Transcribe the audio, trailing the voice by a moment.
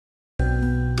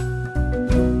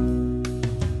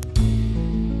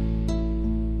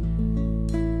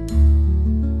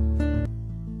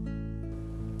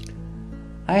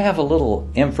I have a little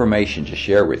information to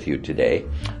share with you today.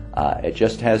 It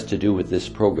just has to do with this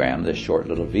program, this short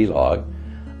little vlog.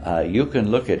 You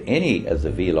can look at any of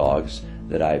the vlogs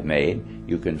that I've made.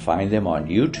 You can find them on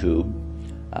YouTube,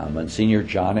 Msgr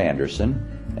John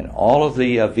Anderson, and all of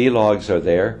the vlogs are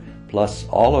there, plus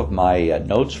all of my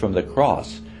notes from the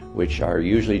cross, which are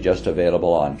usually just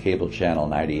available on cable channel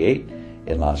 98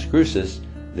 in Las Cruces.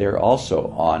 They're also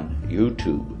on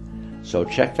YouTube. So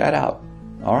check that out.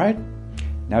 All right?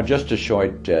 Now just a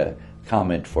short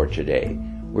comment for today.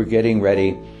 We're getting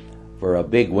ready for a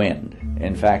big wind.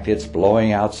 In fact, it's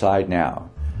blowing outside now.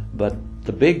 But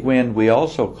the big wind we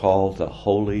also call the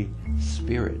Holy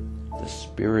Spirit, the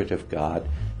Spirit of God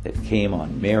that came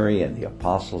on Mary and the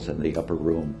apostles in the upper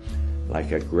room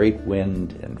like a great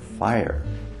wind and fire.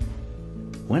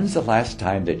 When's the last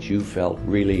time that you felt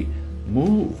really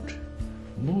moved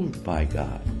by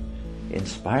God,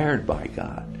 inspired by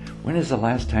God? When is the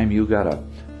last time you got a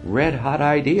red-hot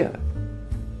idea?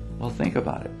 Well, think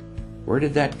about it. Where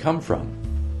did that come from?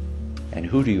 And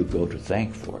who do you go to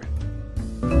thank for it?